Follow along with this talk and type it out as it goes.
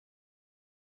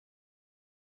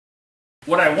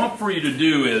What I want for you to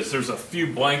do is, there's a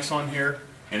few blanks on here,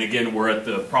 and again, we're at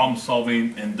the problem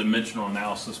solving and dimensional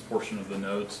analysis portion of the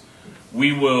notes.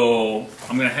 I'm going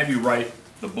to have you write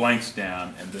the blanks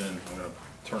down, and then I'm going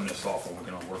to turn this off and we're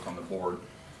going to work on the board.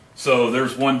 So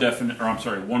there's one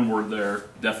word there,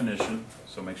 definition,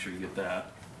 so make sure you get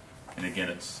that. And again,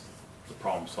 it's the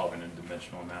problem solving and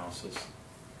dimensional analysis.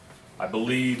 I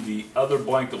believe the other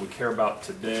blank that we care about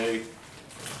today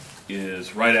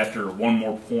is right after one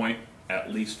more point, at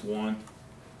least one.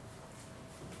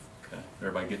 Okay,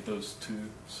 everybody get those two?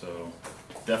 So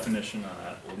definition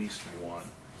on at least one.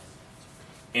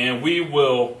 And we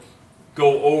will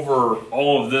go over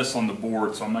all of this on the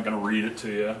board, so I'm not going to read it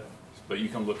to you, but you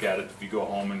can look at it if you go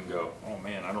home and go, oh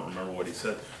man, I don't remember what he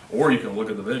said. Or you can look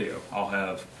at the video. I'll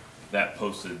have that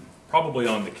posted probably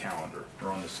on the calendar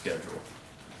or on the schedule.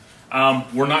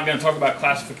 We're not going to talk about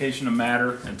classification of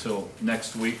matter until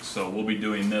next week, so we'll be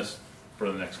doing this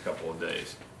for the next couple of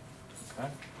days. Okay.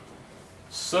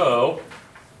 So,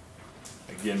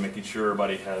 again, making sure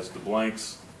everybody has the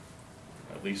blanks,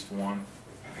 at least one,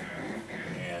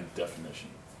 and definition.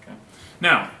 Okay.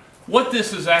 Now, what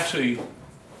this is actually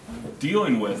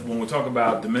dealing with when we talk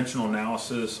about dimensional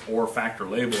analysis or factor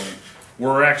labeling,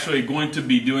 we're actually going to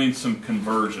be doing some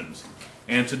conversions.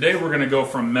 And today we're going to go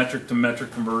from metric to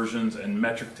metric conversions and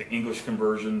metric to English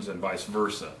conversions and vice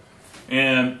versa.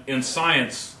 And in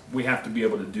science, we have to be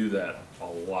able to do that a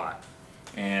lot.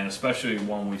 And especially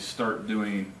when we start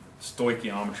doing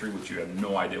stoichiometry, which you have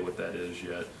no idea what that is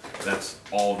yet, that's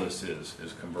all this is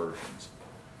conversions.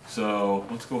 So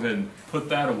let's go ahead and put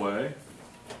that away.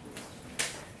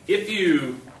 If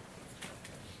you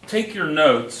take your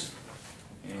notes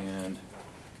and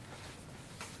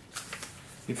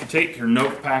if you take your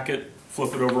note packet,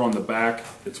 flip it over on the back,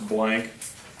 it's blank.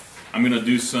 I'm going to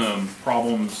do some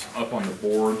problems up on the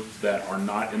board that are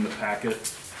not in the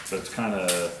packet, but it's kind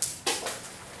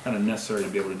of necessary to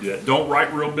be able to do that. Don't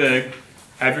write real big.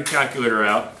 Have your calculator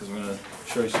out, because I'm going to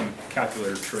show you some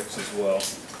calculator tricks as well.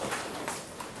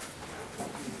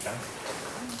 Okay.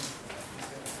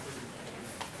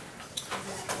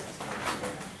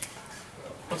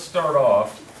 Let's start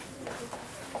off.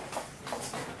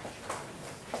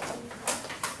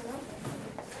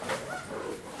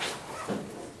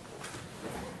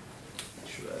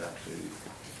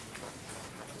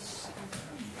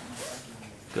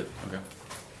 Good, okay.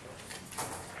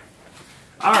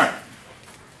 All right.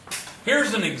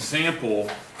 Here's an example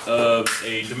of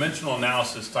a dimensional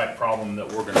analysis type problem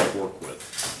that we're going to work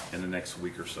with in the next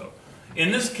week or so.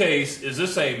 In this case, is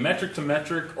this a metric to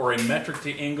metric or a metric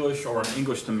to English or an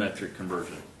English to metric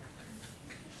conversion?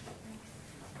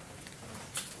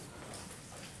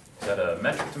 Is that a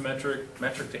metric to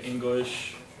metric to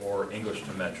English, or English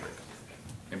to metric?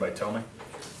 Anybody tell me?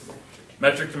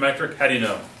 Metric to metric, how do you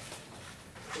know?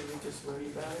 Did we just learn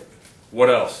about it? What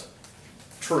else?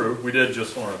 True, we did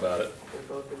just learn about it. They're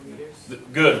both in meters.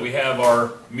 Good, we have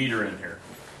our meter in here.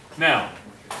 Now,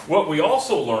 what we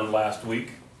also learned last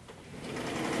week,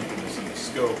 keeping this in the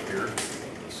scope here,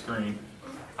 the screen,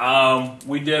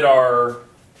 we did our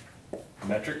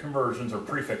metric conversions or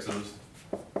prefixes.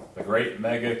 The great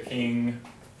mega king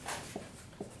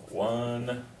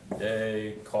one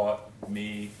day caught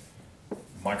me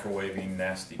microwaving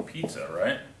nasty pizza,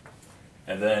 right?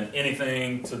 And then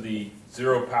anything to the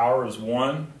 0 power is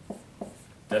 1,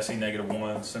 deci negative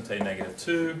 1, cente negative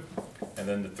 2, and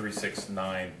then the 3, 6,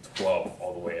 9, 12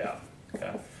 all the way out.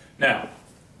 Okay. Now,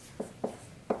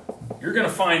 you're going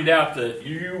to find out that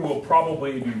you will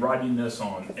probably be writing this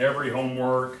on every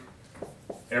homework,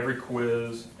 every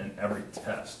quiz, and every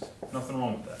test. Nothing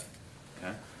wrong with that.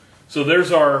 Okay. So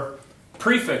there's our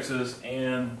prefixes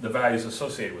and the values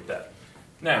associated with that.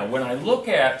 Now, when I look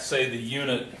at, say, the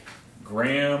unit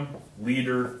gram,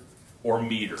 liter, or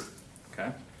meter,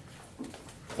 okay?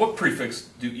 What prefix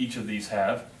do each of these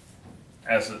have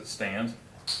as it stands?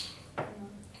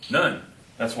 None.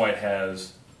 That's why it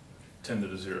has 10 to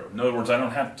the 0. In other words, I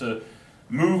don't have to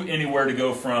move anywhere to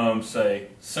go from, say,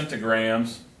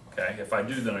 centigrams. Okay, if I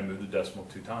do, then I move the decimal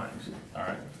 2 times. All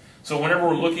right. So whenever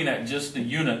we're looking at just the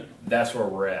unit, that's where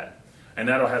we're at. And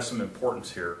that'll have some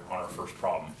importance here on our first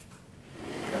problem.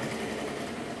 Okay.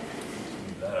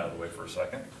 Move that out of the way for a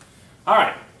second. All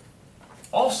right.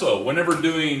 Also, whenever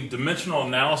doing dimensional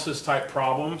analysis type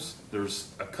problems,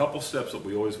 there's a couple steps that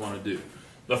we always want to do.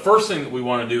 The first thing that we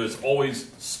want to do is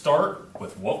always start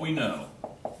with what we know.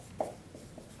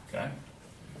 Okay?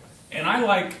 And I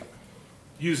like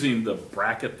using the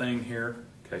bracket thing here.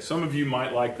 Okay, some of you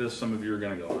might like this, some of you are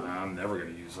going to go, I'm never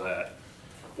going to use that.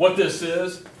 What this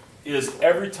is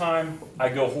every time I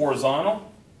go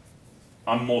horizontal,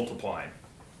 I'm multiplying.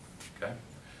 Okay?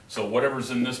 So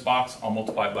whatever's in this box, I'll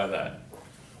multiply by that.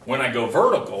 When I go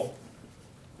vertical,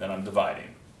 then I'm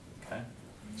dividing. Okay?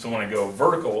 So when I go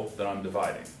vertical, then I'm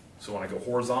dividing. So when I go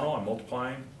horizontal, I'm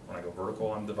multiplying. When I go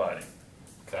vertical, I'm dividing.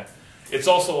 Okay? It's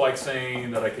also like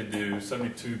saying that I could do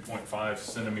 72.5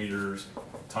 centimeters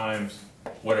times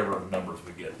whatever numbers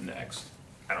we get next.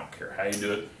 I don't care how you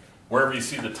do it. Wherever you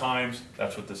see the times,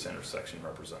 that's what this intersection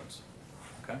represents.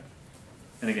 Okay?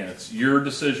 And again, it's your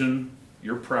decision,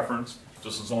 your preference.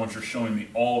 Just as long as you're showing me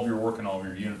all of your work and all of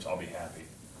your units, I'll be happy.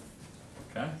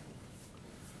 Okay?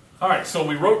 All right, so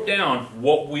we wrote down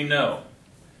what we know.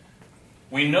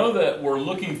 We know that we're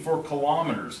looking for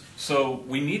kilometers, so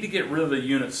we need to get rid of the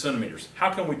unit centimeters.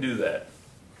 How can we do that?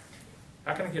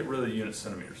 How can I get rid of the unit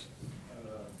centimeters?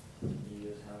 You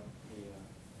just have the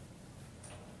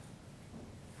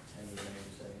 10 to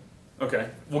the Okay,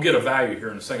 we'll get a value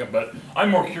here in a second, but I'm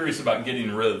more curious about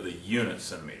getting rid of the unit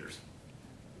centimeters.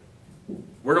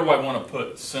 Where do I want to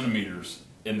put centimeters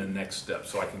in the next step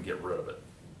so I can get rid of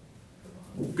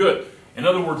it? Good. In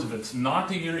other words, if it's not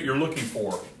the unit you're looking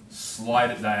for, slide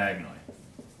it diagonally.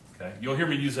 Okay? You'll hear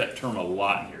me use that term a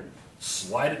lot here.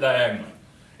 Slide it diagonally.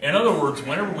 In other words,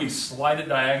 whenever we slide it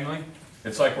diagonally,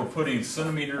 it's like we're putting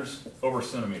centimeters over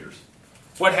centimeters.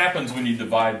 What happens when you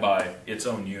divide by its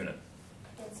own unit?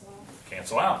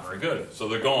 Cancel out. Very good. So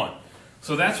they're gone.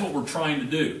 So that's what we're trying to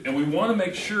do. And we want to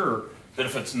make sure that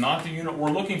if it's not the unit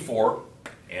we're looking for,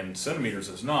 and centimeters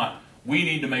is not, we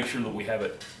need to make sure that we have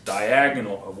it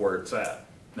diagonal of where it's at.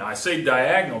 Now I say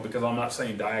diagonal because I'm not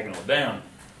saying diagonal down,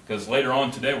 because later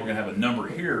on today we're going to have a number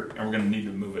here and we're going to need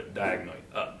to move it diagonally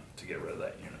up to get rid of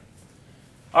that unit.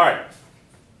 All right,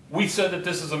 we said that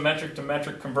this is a metric to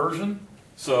metric conversion,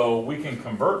 so we can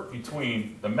convert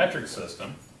between the metric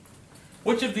system.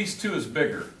 Which of these two is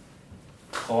bigger,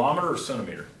 kilometer or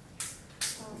centimeter?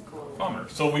 Kilometer.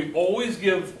 So we always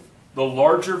give the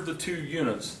larger of the two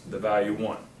units the value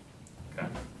 1. Okay.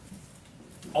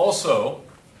 Also,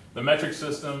 the metric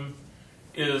system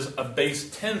is a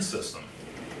base 10 system.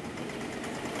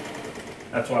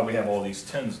 That's why we have all these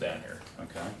 10s down here.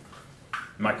 Okay.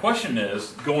 My question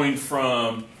is, going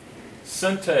from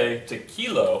centi to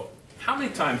kilo, how many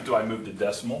times do I move the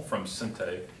decimal from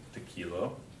centi to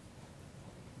kilo?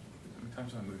 How many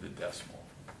times do I move the decimal?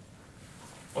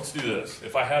 Let's do this.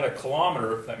 If I had a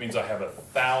kilometer, that means I have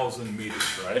 1,000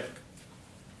 meters, right?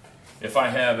 If I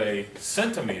have a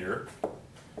centimeter,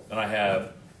 then I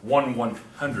have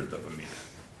 1/100th of a meter.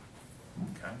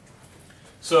 Okay.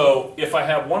 So if I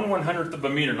have 1/100th of a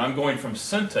meter, and I'm going from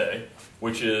centi,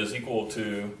 which is equal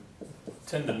to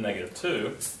 10 to the negative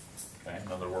 2, okay,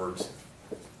 in other words,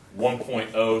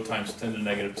 1.0 times 10 to the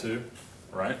negative 2,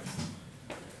 right?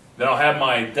 Then I'll have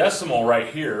my decimal right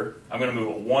here. I'm going to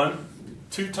move it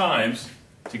 2 times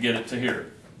to get it to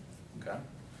here. Okay.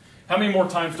 How many more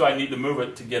times do I need to move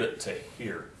it to get it to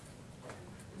here?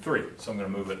 3. So I'm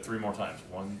going to move it 3 more times.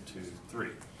 1, 2, 3.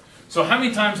 So how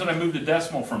many times did I move the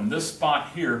decimal from this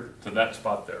spot here to that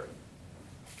spot there?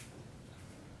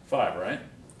 5, right?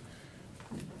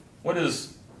 What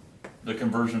is the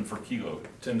conversion for kilo?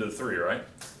 10 to the 3, right?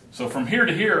 So from here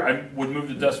to here, I would move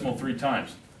the decimal 3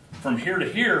 times. From here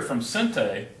to here, from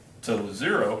centi to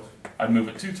 0, I'd move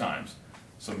it 2 times.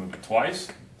 So move it twice,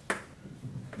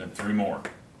 then 3 more.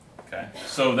 Okay?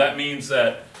 So that means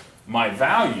that my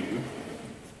value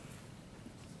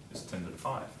is 10 to the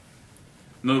 5.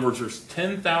 In other words, there's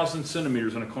 10,000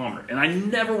 centimeters in a kilometer. And I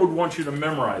never would want you to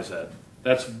memorize that.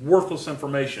 That's worthless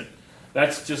information.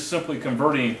 That's just simply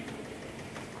converting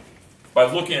by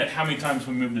looking at how many times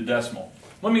we move the decimal.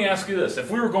 Let me ask you this. If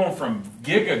we were going from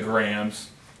gigagrams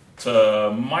to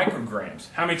micrograms,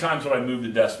 how many times would I move the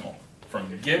decimal? From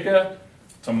giga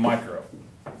to micro.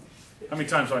 How many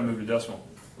times would I move the decimal?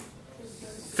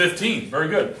 15. Very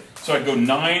good. So I'd go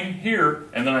 9 here,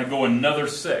 and then I'd go another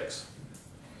 6.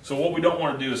 So what we don't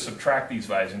want to do is subtract these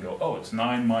values and go, oh, it's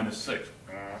 9 minus 6.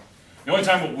 The only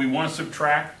time what we want to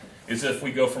subtract is if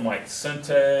we go from like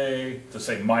centi to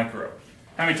say micro.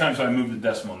 How many times do I move the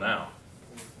decimal now?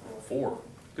 4.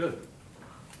 Good.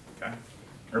 Okay.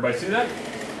 Everybody see that?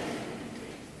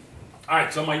 All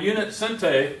right, so my unit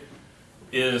centi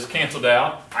is canceled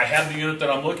out. I have the unit that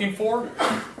I'm looking for.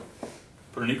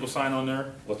 Put an equal sign on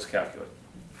there. Let's calculate.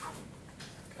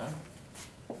 Okay.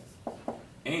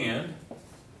 And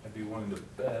I'd be willing to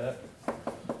bet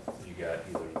you got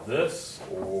either this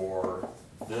or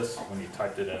this when you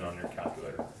typed it in on your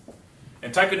calculator.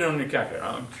 And type it in on your calculator.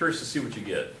 I'm curious to see what you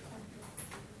get.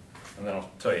 And then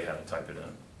I'll tell you how to type it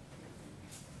in.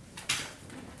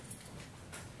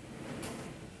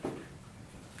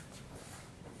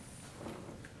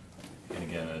 And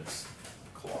again, it's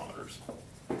kilometers.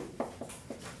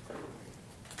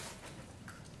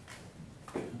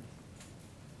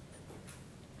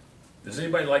 Does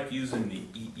anybody like using the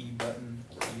EE button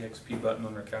or EXP button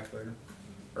on their calculator?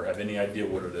 Or have any idea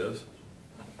what it is?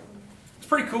 It's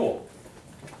pretty cool.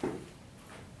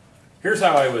 Here's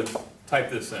how I would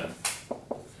type this in.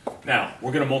 Now,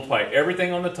 we're going to multiply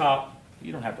everything on the top.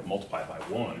 You don't have to multiply by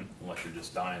 1 unless you're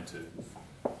just dying to.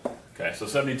 Okay, so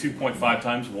 72.5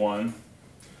 times 1.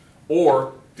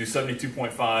 Or do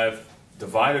 72.5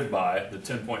 divided by the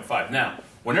 10.5. Now,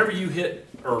 whenever you hit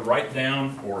or write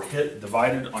down or hit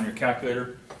divided on your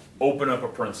calculator, open up a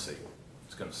parenthesis.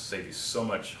 It's going to save you so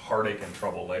much heartache and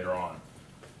trouble later on.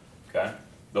 Okay?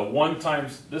 The 1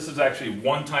 times, this is actually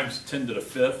 1 times 10 to the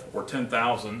 5th, or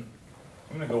 10,000.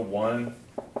 I'm going to go 1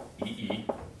 EE.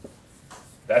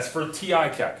 That's for TI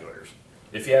calculators.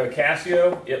 If you have a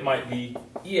Casio, it might be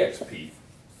EXP.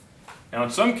 Now, in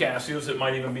some Casios, it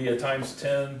might even be a times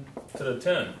 10 to the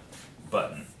 10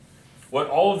 button. What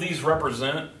all of these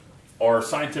represent are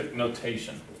scientific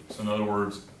notation. So in other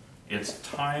words, it's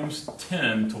times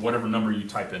 10 to whatever number you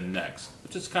type in next,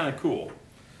 which is kind of cool.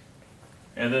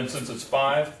 And then since it's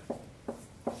 5,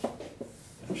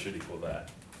 it should equal that.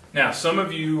 Now, some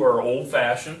of you are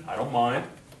old-fashioned, I don't mind,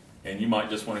 and you might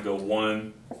just want to go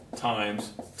 1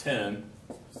 times 10.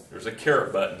 There's a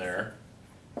caret button there,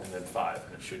 and then 5,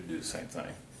 and it should do the same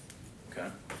thing. Okay?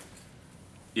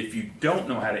 If you don't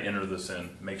know how to enter this in,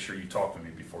 make sure you talk to me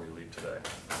before you leave today.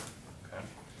 Okay?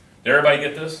 Did everybody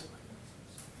get this?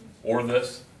 Or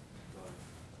this?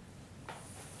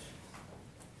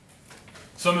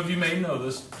 Some of you may know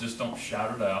this, just don't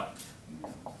shout it out.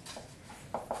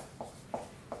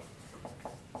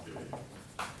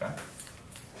 Okay.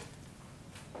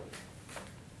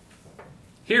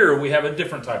 Here we have a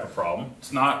different type of problem.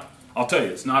 It's not, I'll tell you,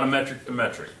 it's not a metric to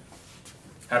metric.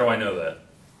 How do I know that?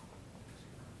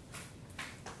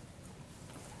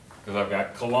 Because I've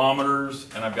got kilometers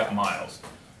and I've got miles.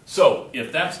 So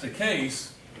if that's the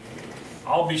case,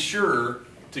 I'll be sure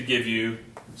to give you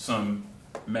some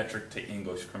metric to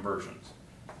English conversions,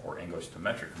 or English to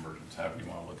metric conversions, however you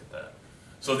want to look at that.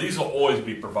 So these will always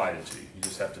be provided to you. You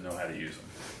just have to know how to use them.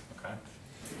 Okay?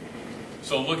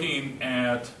 So looking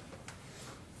at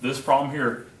this problem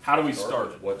here, how do we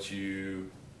start? What you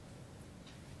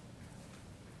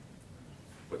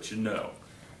know.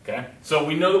 Okay? So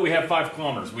we know that we have 5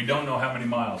 kilometers. We don't know how many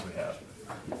miles we have.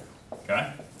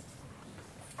 Okay?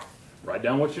 Write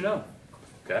down what you know.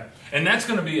 Okay? And that's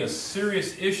going to be a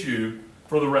serious issue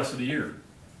for the rest of the year.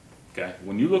 Okay?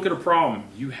 When you look at a problem,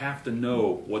 you have to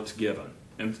know what's given.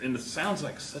 And it sounds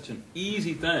like such an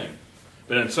easy thing.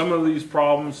 But in some of these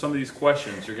problems, some of these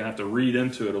questions, you're going to have to read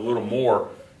into it a little more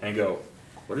and go,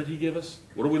 what did he give us?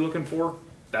 What are we looking for?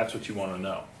 That's what you want to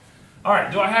know. All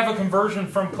right, do I have a conversion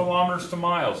from kilometers to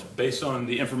miles based on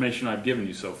the information I've given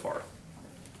you so far?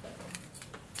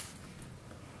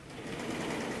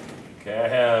 Okay, I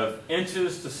have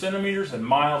inches to centimeters and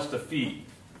miles to feet.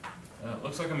 It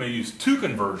looks like I'm going to use 2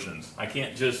 conversions. I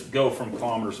can't just go from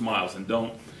kilometers to miles. And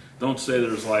don't say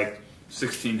there's like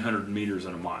 1,600 meters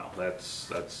in a mile.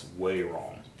 That's way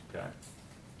wrong. Okay,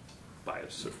 by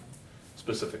a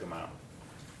specific amount.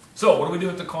 So what do we do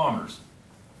with the kilometers?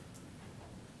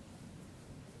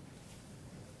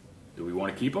 Do we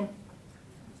want to keep them?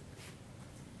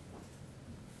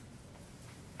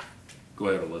 Go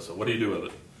ahead, Alyssa. What do you do with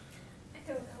it? I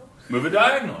don't know. Move it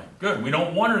diagonally. Good. We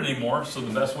don't want it anymore, so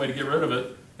the best way to get rid of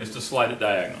it is to slide it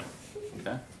diagonally.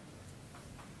 Okay?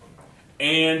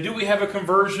 And do we have a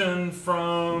conversion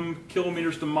from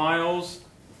kilometers to miles?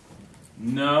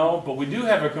 No, but we do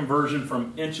have a conversion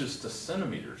from inches to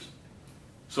centimeters.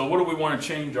 So what do we want to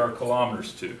change our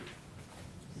kilometers to?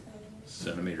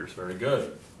 Centimeters. Very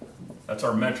good. That's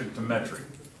our metric to metric.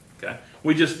 Okay?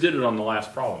 We just did it on the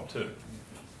last problem too.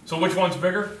 So which one's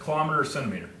bigger? Kilometer or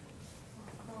centimeter?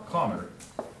 Kilometer.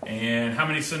 And how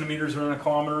many centimeters are in a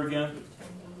kilometer again?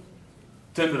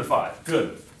 10 to the 5.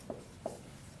 Good.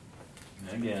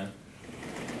 And again,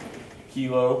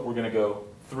 kilo, we're going to go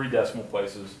 3 decimal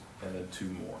places and then 2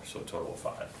 more, so a total of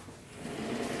 5.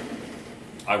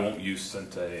 I won't use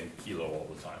centi and kilo all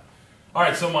the time. All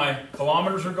right, so my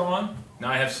kilometers are gone. Now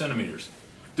I have centimeters.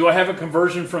 Do I have a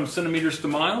conversion from centimeters to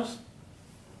miles?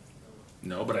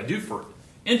 No, but I do for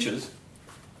inches.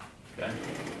 Okay,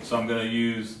 so I'm going to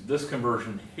use this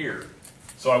conversion here.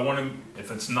 So I want to,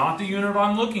 if it's not the unit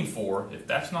I'm looking for, if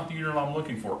that's not the unit I'm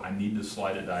looking for, I need to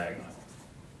slide it diagonally.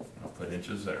 I'll put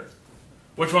inches there.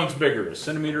 Which one's bigger, a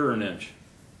centimeter or an inch?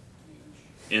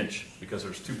 Inch, because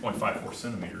there's 2.54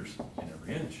 centimeters in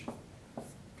every inch.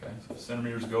 Okay, so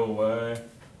centimeters go away.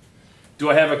 Do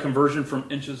I have a conversion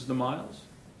from inches to miles?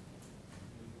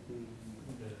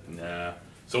 Nah.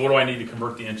 So what do I need to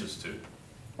convert the inches to?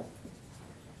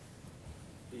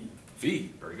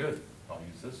 Feet. Very good.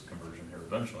 use this conversion here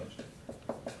eventually.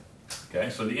 Okay,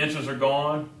 so the inches are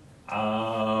gone.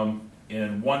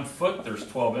 In 1 foot, there's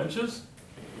 12 inches.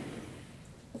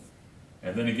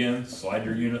 And then again, slide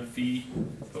your unit feet,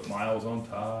 put miles on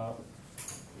top.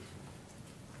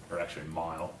 Or actually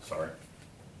mile, sorry.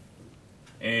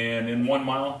 And in 1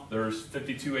 mile, there's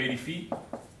 5280 feet.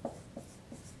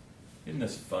 Isn't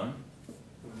this fun?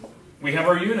 We have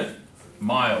our unit,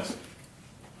 miles.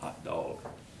 Hot dog.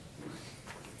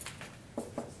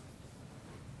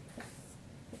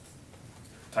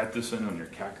 Type this in on your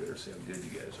calculator, see how good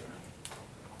you guys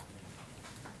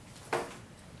are.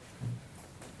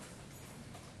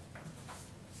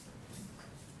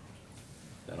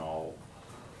 Then I'll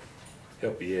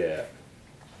help you out.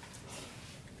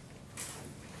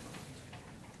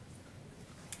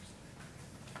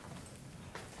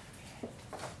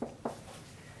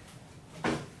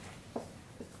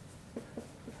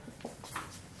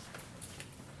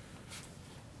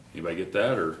 Anybody get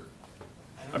that, or?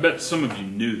 I bet some of you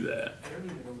knew that. I don't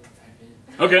even know what to type in.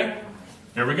 Okay,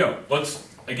 here we go.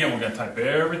 Again, we're going to type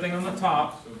everything on the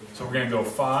top. So we're going to go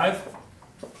 5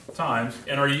 times.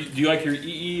 And do you like your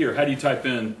EE, or how do you type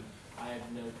in? I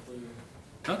have no clue.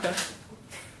 Okay.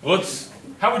 Well,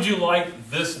 how would you like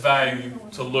this value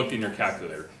to look in your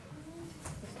calculator?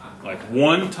 Like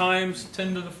 1 times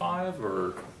 10 to the 5,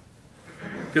 or?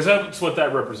 Because that's what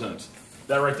that represents.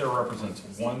 That right there represents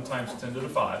 1 times 10 to the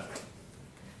 5.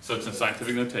 So it's in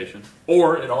scientific notation.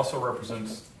 Or it also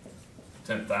represents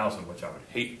 10,000, which I would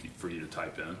hate for you to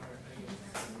type in.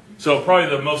 So probably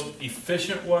the most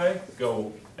efficient way,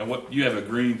 and what you have a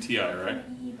green TI, right?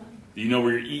 Do you know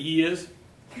where your EE is?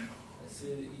 I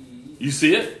see the E. You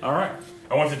see it? All right.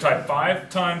 I want you to type 5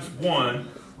 times 1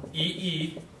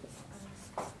 EE,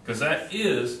 because that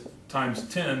is times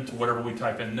 10 to whatever we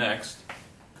type in next.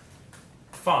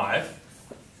 5.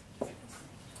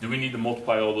 Do we need to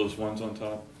multiply all those ones on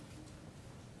top?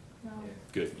 No.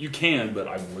 Good. You can, but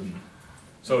I wouldn't.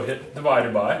 So hit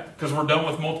divided by, because we're done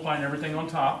with multiplying everything on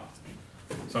top.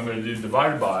 So I'm going to do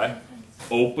divided by,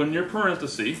 open your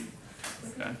parenthesis.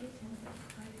 Okay.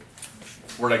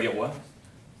 Where'd I get what?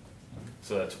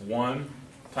 So that's 1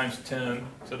 times 10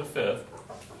 to the 5th.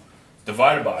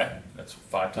 Divided by, that's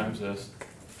 5 times this,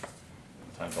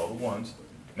 times all the ones.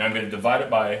 Now I'm going to divide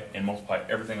it by and multiply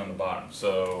everything on the bottom.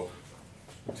 So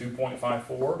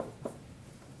 2.54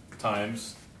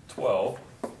 times 12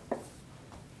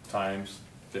 times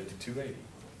 5280.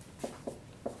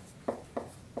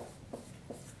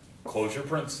 Close your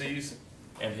parentheses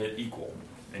and hit equal.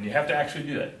 And you have to actually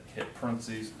do that. Hit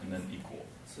parentheses and then equal.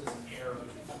 This is an arrow.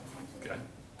 Okay.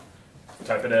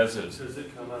 Type it as is. Does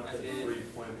it come up to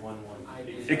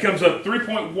 3.11? It comes up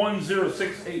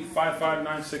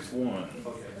 3.106855961.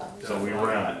 Okay. So we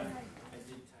round it.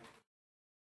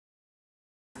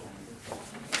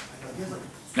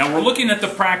 Now we're looking at the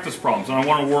practice problems, and I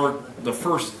want to work the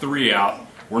first 3 out.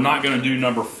 We're not going to do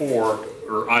number 4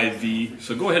 or IV,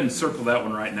 so go ahead and circle that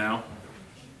one right now.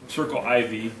 Circle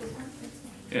IV,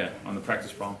 yeah, on the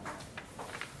practice problem.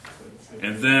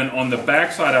 And then on the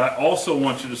back side, I also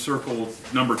want you to circle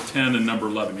number 10 and number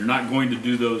 11. You're not going to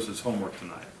do those as homework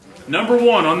tonight. Number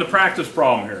 1 on the practice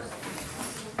problem here.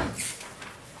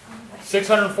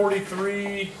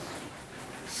 643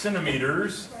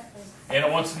 centimeters. And it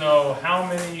wants to know how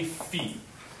many feet.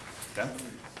 Okay?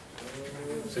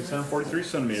 643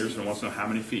 centimeters, and it wants to know how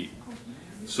many feet.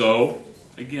 So,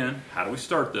 again, how do we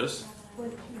start this?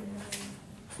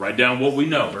 Write down what we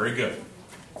know. Very good.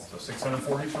 So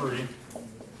 643.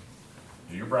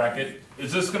 Do your bracket.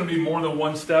 Is this going to be more than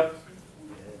 1 step?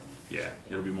 Yeah,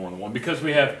 it'll be more than 1, because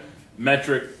we have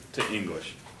metric to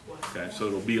English. Okay, so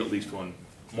it'll be at least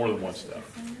more than 1 step.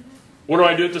 What do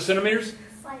I do with the centimeters?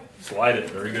 Slide it.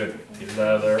 Very good. Get it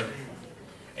out of there.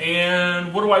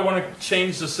 And what do I want to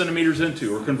change the centimeters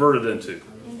into, or convert it into?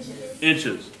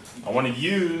 Inches. I want to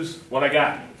use what I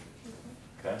got.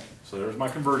 Okay. So there's my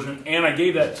conversion, and I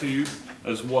gave that to you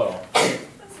as well.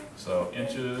 So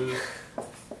inches,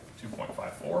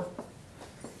 2.54.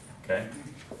 Okay.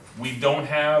 We don't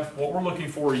have what we're looking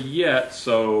for yet,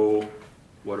 so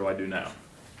what do I do now?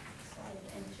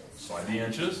 Slide the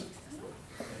inches,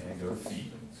 and go to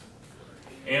feet.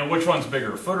 And which one's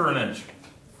bigger, foot or an inch?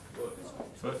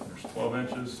 Foot. There's 12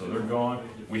 inches, so they're gone.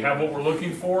 We have what we're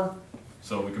looking for,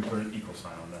 so we can put an equal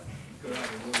sign on that. You could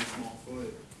have a really small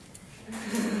foot.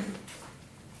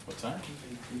 What's that?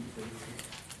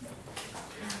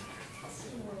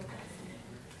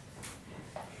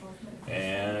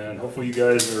 And hopefully you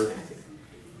guys are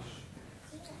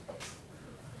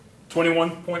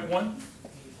 21.1.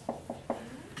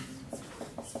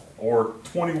 or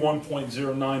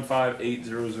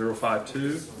 21.095800052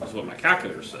 is what my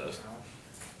calculator says.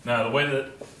 Now, the way that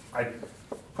I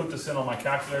put this in on my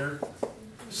calculator,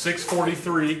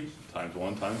 643 times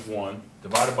 1 times 1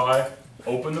 divided by,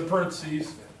 open the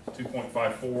parentheses,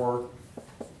 2.54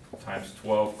 times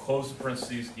 12, close the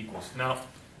parentheses, equals. Now,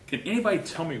 can anybody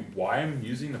tell me why I'm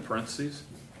using the parentheses?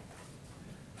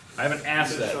 I haven't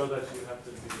asked Does it that. show that you have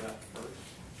to do that first?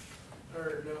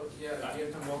 Or no, yeah, you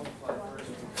have to multiply first.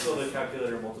 So the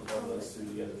calculator multiplies those two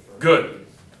together first. Good.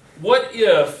 What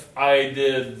if I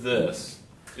did this?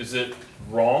 Is it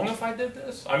wrong if I did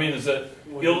this? I mean, is it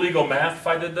illegal math if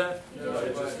I did that? No,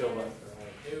 It but just go left or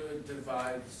right. it would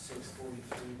divide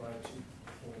 643 by 2.5.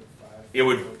 It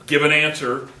would give an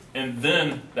answer, and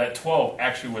then that 12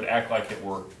 actually would act like it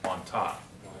were on top.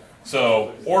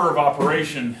 So order of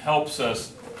operation helps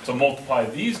us to multiply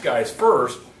these guys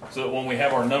first, so that when we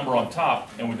have our number on top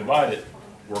and we divide it,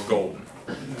 we're golden.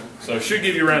 So it should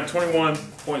give you around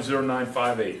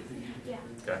 21.0958.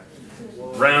 Okay.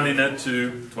 Rounding it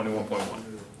to 21.1.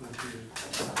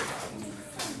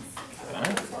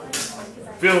 Okay.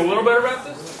 Feel a little better about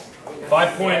this?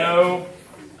 5.0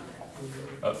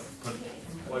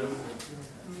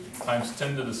 times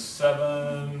 10 to the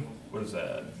 7, what is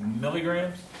that,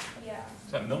 milligrams? Yeah.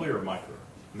 Is that milli or micro?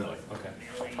 Milli, okay.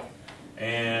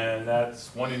 And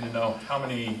that's wanting to know how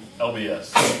many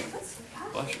LBS.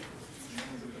 Bless you.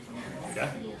 Okay.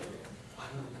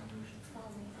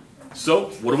 So,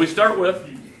 what do we start with?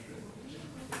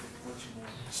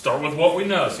 Start with what we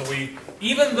know. So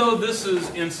even though this is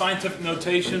in scientific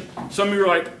notation, some of you are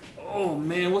like, oh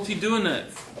man, what's he doing that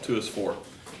to us for?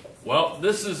 Well,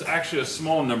 this is actually a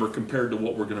small number compared to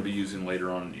what we're going to be using later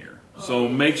on in the year. So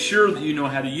make sure that you know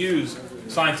how to use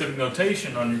scientific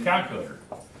notation on your calculator.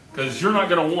 Because you're not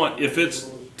going to want, if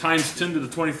it's times 10 to the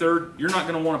 23rd, you're not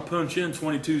going to want to punch in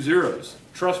 22 zeros.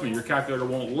 Trust me, your calculator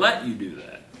won't let you do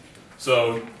that.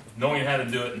 So knowing how to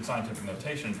do it in scientific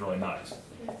notation is really nice.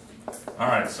 All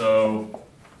right, so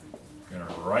I'm going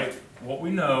to write what we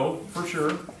know for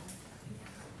sure.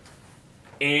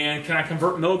 And can I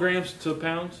convert milligrams to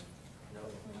pounds?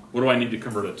 What do I need to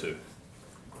convert it to?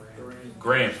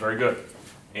 Grams, very good.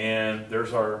 And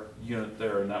there's our unit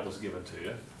there, and that was given to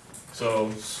you.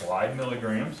 So slide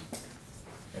milligrams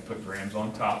and put grams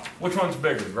on top. Which one's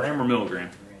bigger, gram or milligram?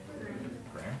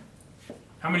 Gram.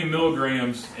 How many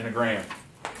milligrams in a gram?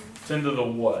 10 to the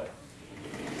what?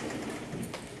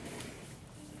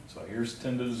 So here's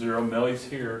 10 to the 0, millis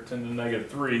here, 10 to the negative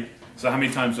 3. So how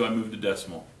many times do I move to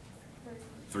decimal?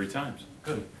 3 times.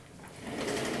 Good.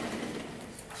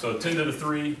 So 10 to the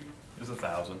 3 is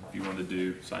 1,000. If you want to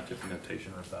do scientific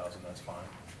notation or 1,000, that's fine.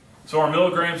 So our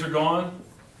milligrams are gone.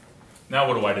 Now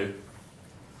what do I do?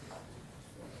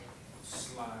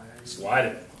 Slide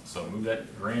it. So move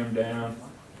that gram down.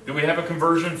 Do we have a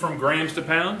conversion from grams to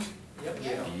pounds? Yep.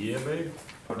 Yeah, baby.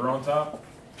 Put her on top.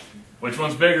 Which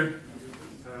one's bigger?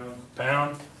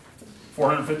 Pound.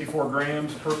 454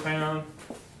 grams per pound.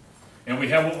 And we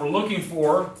have what we're looking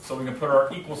for, so we can put our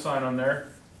equal sign on there.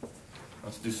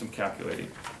 Let's do some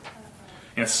calculating.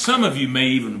 And some of you may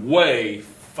even weigh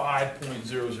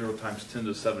 5.00 times 10 to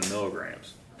the 7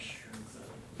 milligrams.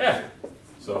 Yeah.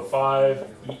 So 5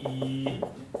 EE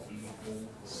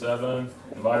 7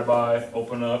 divided by,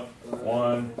 open up,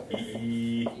 1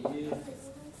 EE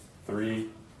 3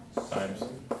 times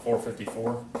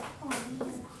 454.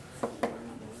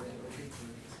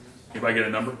 Anybody get a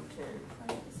number?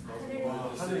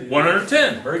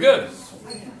 110. Very good.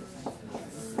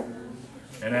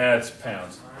 And that's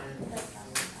pounds.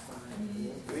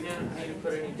 Do we not need to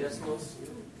put any decimals?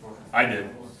 I did.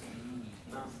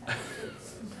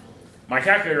 My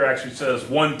calculator actually says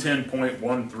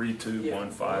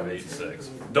 110.1321586.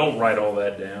 Don't write all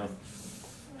that down.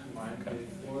 Okay.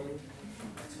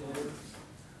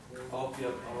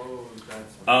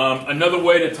 Another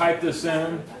way to type this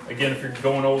in, again, if you're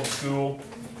going old school,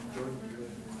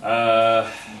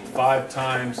 5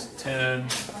 times 10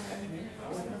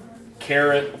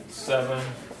 caret 7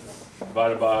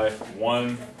 divided by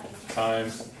 1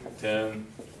 times 10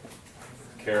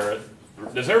 caret.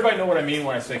 Does everybody know what I mean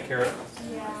when I say caret?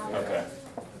 Yeah. Okay.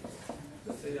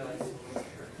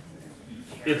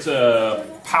 It's a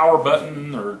power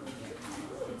button, or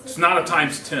it's not a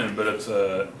times 10, but it's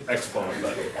a exponent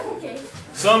button. Okay.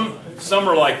 Some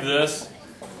are like this,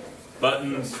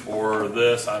 buttons, or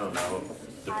this, I don't know.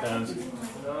 Depends.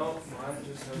 No, mine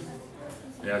just has.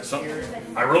 Yeah, it's something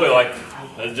I really like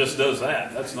that it just does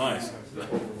that. That's nice. Okay.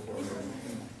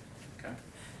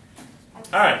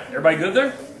 All right, everybody good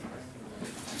there?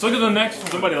 Let's look at the next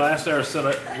one. Somebody last hour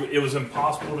said it was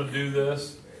impossible to do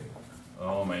this.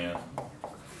 Oh man.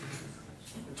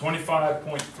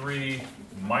 25.3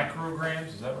 micrograms,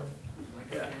 is that right?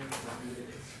 Yeah.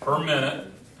 Per minute.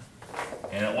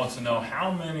 And it wants to know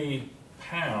how many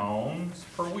pounds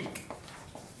per week.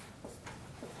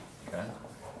 Okay.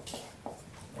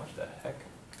 What the heck?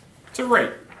 It's a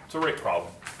rate. It's a rate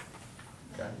problem.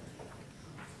 Okay.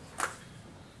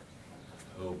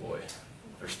 Oh boy.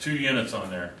 There's 2 units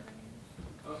on there.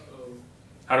 Uh-oh.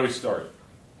 How do we start?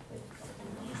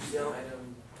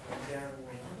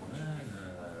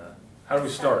 How do we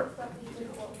start?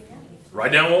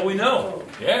 Write down what we know.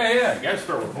 Yeah. You gotta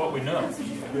start with what we know.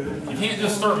 You can't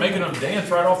just start making them dance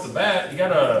right off the bat. You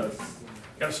gotta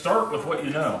start with what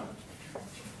you know.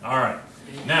 All right.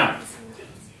 Now,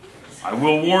 I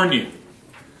will warn you.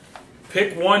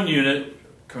 Pick one unit,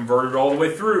 convert it all the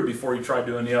way through before you try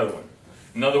doing the other one.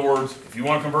 In other words, if you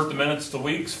want to convert the minutes to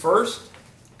weeks first,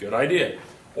 good idea.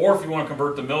 Or if you want to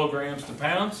convert the milligrams to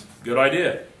pounds, good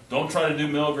idea. Don't try to do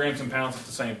milligrams and pounds at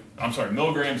the same,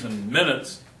 milligrams and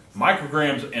minutes,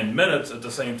 micrograms and minutes at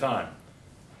the same time.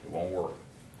 It won't work.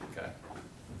 Okay.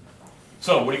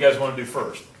 So, what do you guys want to do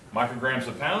first? Micrograms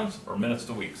to pounds or minutes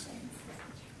to weeks?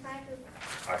 Micro.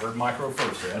 I heard micro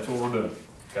first, so that's what we're doing.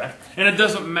 Okay? And it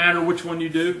doesn't matter which one you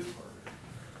do.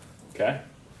 Okay?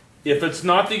 If it's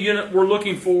not the unit we're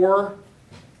looking for,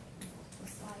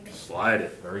 slide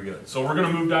it. Very good. So we're going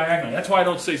to move diagonally. That's why I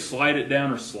don't say slide it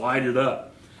down or slide it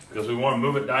up, because we want to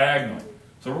move it diagonally.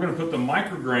 So we're going to put the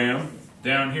microgram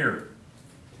down here.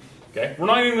 Okay? We're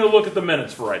not even going to look at the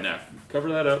minutes for right now. Cover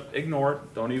that up. Ignore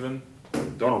it. Don't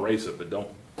erase it, but don't.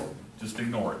 Just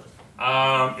ignore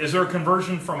it. Is there a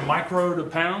conversion from micro to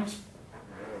pounds?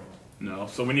 No.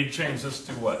 So we need to change this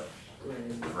to what?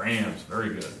 Grams. Very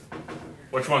good.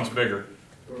 Which one's bigger?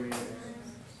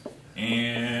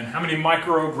 And how many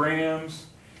micrograms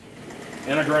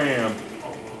in a gram?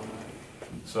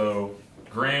 So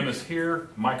gram is here,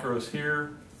 micro is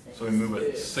here, so we move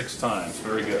it 6 times.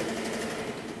 Very good.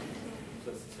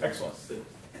 Excellent. So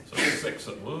 6,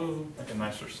 whoa, make a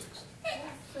nicer 6.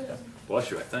 Yeah.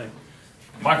 Bless you, I think.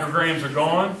 Micrograms are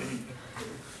gone.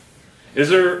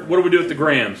 What do we do with the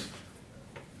grams?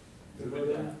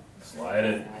 Slide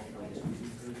it.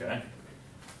 Okay.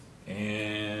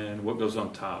 And what goes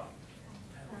on top?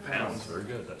 Pounds. Very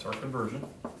good. That's our conversion.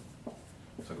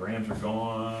 So grams are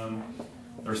gone.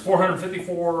 There's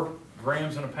 454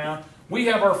 grams in a pound. We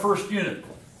have our first unit.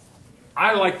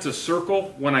 I like to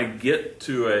circle when I get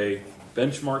to a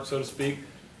benchmark, so to speak.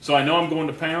 So I know I'm going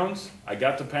to pounds. I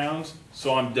got to pounds,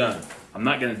 so I'm done. I'm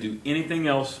not going to do anything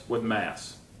else with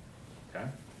mass. Okay?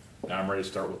 Now I'm ready to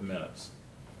start with minutes.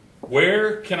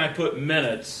 Where can I put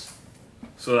minutes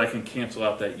so that I can cancel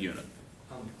out that unit?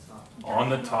 On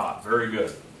the top. Very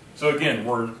good. So again,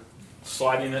 we're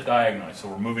sliding it diagonally, so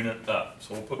we're moving it up.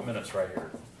 So we'll put minutes right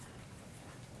here.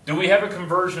 Do we have a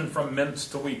conversion from minutes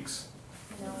to weeks?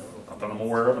 No. Not that I'm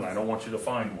aware of, and I don't want you to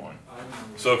find one.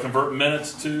 So convert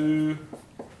minutes to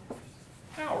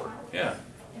hour. Yeah,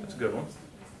 that's a good one.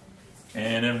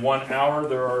 And in 1 hour,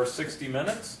 there are 60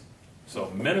 minutes.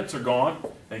 So minutes are gone.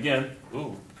 Again,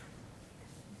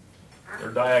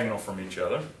 they're diagonal from each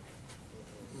other.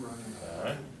 All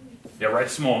right. Yeah, write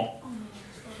small.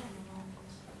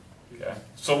 Okay.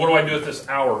 So what do I do with this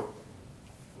hour?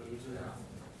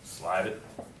 Slide it.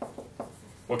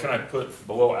 What can I put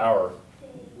below hour?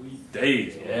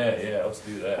 Days. Yeah, let's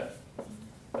do that.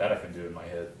 That I can do in my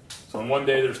head. So in one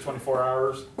day there's 24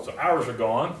 hours. So hours are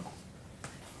gone.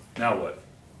 Now what?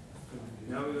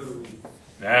 Now we go to week.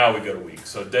 Now we go to weeks.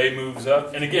 So day moves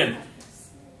up. And again,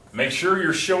 make sure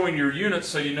you're showing your units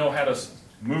so you know how to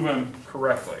move them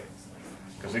correctly.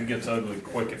 Because it gets ugly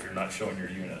quick if you're not showing your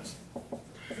units.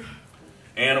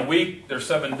 And a week, there's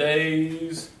 7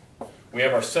 days. We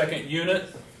have our second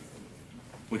unit.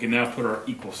 We can now put our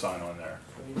equal sign on there.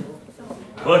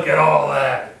 Look at all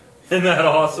that. Isn't that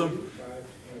awesome?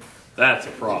 That's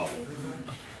a problem.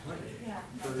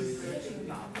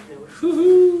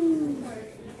 Woo-hoo.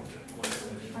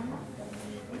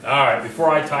 All right,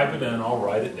 before I type it in, I'll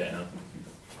write it down.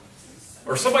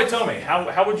 Or somebody tell me,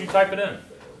 how would you type it in?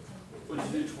 Would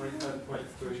you do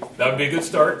 25.3 That would be a good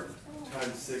start.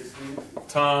 times 60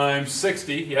 Times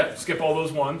 60, yeah, skip all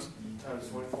those ones. times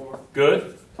 24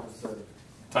 Good. times 7?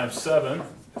 Times 7.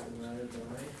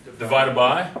 Divided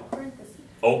by. Parentheses.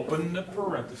 Open the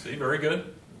parenthesis. Very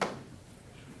good.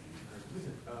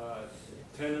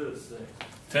 10 to the 6.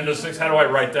 10 to the 6. How do I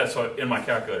write that so in my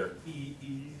calculator? E.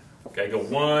 Okay, go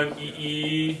 1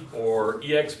 EE or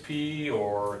EXP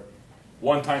or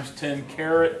 1 times 10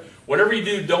 caret. Whatever you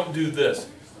do, don't do this.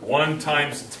 1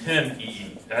 times 10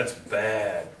 EE. That's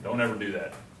bad. Don't ever do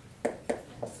that.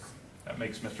 That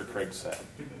makes Mr. Craig sad.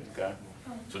 Okay?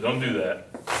 So don't do that.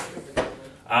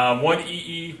 1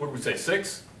 EE, what did we say,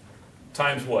 6?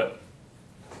 Times what?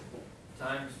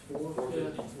 Times 4.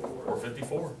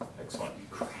 454. Excellent.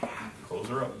 Close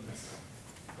her up.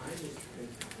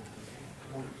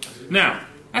 Now,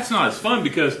 that's not as fun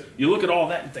because you look at all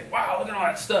that and think, wow, look at all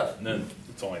that stuff. And then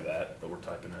it's only that we're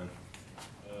typing in.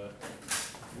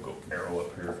 We'll go arrow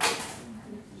up here.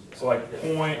 So like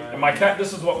point, and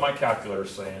this is what my calculator is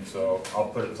saying, so I'll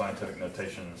put it in scientific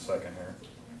notation in a second here.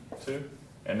 2,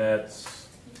 and that's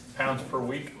pounds per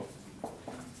week.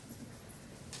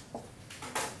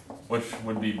 Which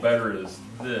would be better is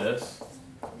this.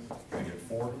 Can I get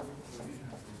 4?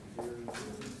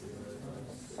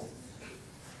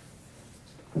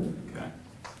 Okay.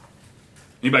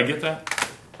 Anybody get that?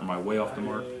 Or am I way off the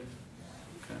mark? Okay.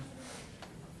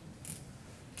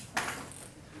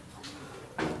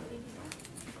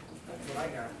 That's what I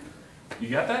got. You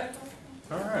got that?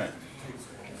 All right.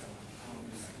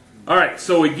 All right,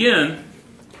 so again,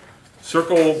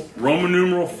 circle Roman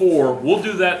numeral 4. We'll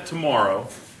do that tomorrow.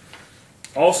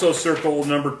 Also circle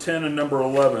number 10 and number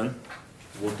 11.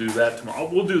 We'll do that tomorrow.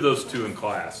 We'll do those 2 in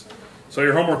class. So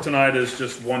your homework tonight is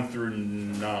just 1 through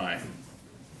 9.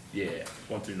 Yeah,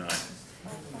 1 through 9.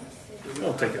 It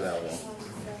won't take it that long.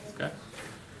 Okay.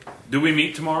 Do we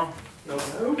meet tomorrow? No.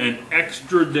 An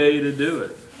extra day to do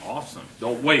it. Awesome.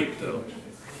 Don't wait, though.